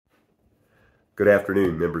Good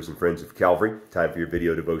afternoon, members and friends of Calvary. Time for your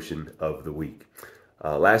video devotion of the week.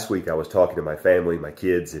 Last week I was talking to my family, my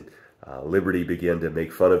kids, and Liberty began to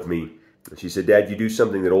make fun of me. She said, "Dad, you do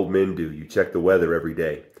something that old men do. You check the weather every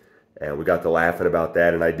day." And we got to laughing about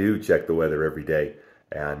that, and I do check the weather every day.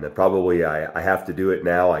 And probably I have to do it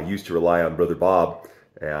now. I used to rely on Brother Bob,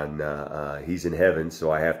 and he's in heaven, so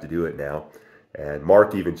I have to do it now. And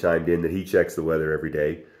Mark even chimed in that he checks the weather every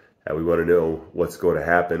day. We want to know what's going to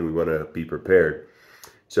happen. We want to be prepared.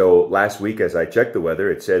 So last week, as I checked the weather,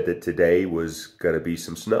 it said that today was going to be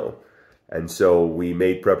some snow. And so we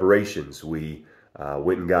made preparations. We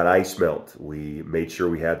went and got ice melt. We made sure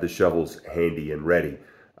we had the shovels handy and ready.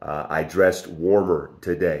 I dressed warmer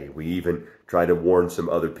today. We even tried to warn some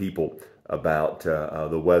other people about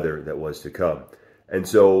the weather that was to come. And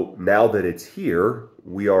so now that it's here,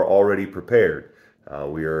 we are already prepared.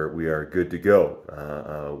 We are good to go.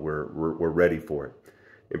 We're ready for it.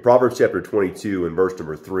 In Proverbs chapter 22 and verse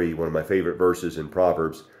number 3, one of my favorite verses in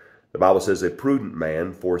Proverbs, the Bible says, "A prudent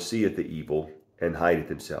man foreseeth the evil and hideth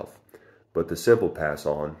himself, but the simple pass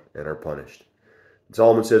on and are punished." And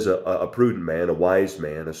Solomon says a prudent man, a wise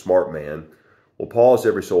man, a smart man will pause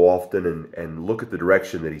every so often and look at the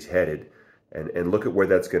direction that he's headed and look at where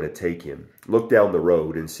that's going to take him. Look down the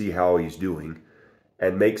road and see how he's doing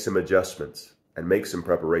and make some adjustments and make some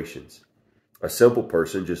preparations. A simple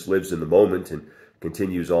person just lives in the moment and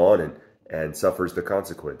continues on and suffers the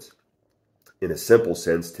consequence. In a simple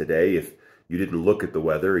sense today, if you didn't look at the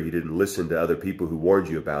weather or you didn't listen to other people who warned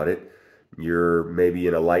you about it, you're maybe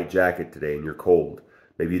in a light jacket today and you're cold.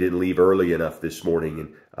 Maybe you didn't leave early enough this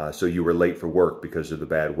morning and so you were late for work because of the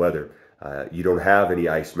bad weather. You don't have any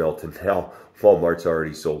ice melt and now Walmart's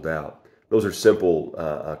already sold out. Those are simple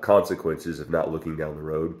consequences of not looking down the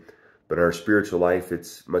road. But in our spiritual life,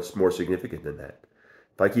 it's much more significant than that.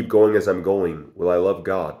 If I keep going as I'm going, will I love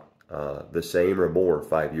God the same or more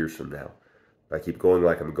 5 years from now? If I keep going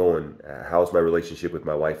like I'm going, how's my relationship with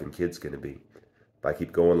my wife and kids going to be? If I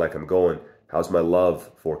keep going like I'm going, how's my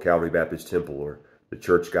love for Calvary Baptist Temple or the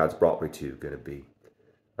church God's brought me to going to be?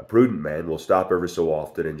 A prudent man will stop every so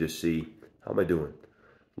often and just see, how am I doing?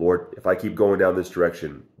 Lord, if I keep going down this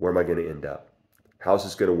direction, where am I going to end up? How's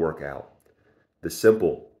this going to work out? The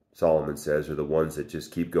simple, Solomon says, are the ones that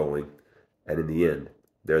just keep going, and in the end,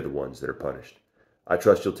 they're the ones that are punished. I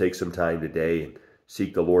trust you'll take some time today and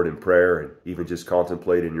seek the Lord in prayer and even just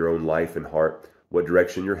contemplate in your own life and heart what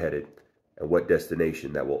direction you're headed and what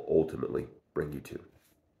destination that will ultimately bring you to.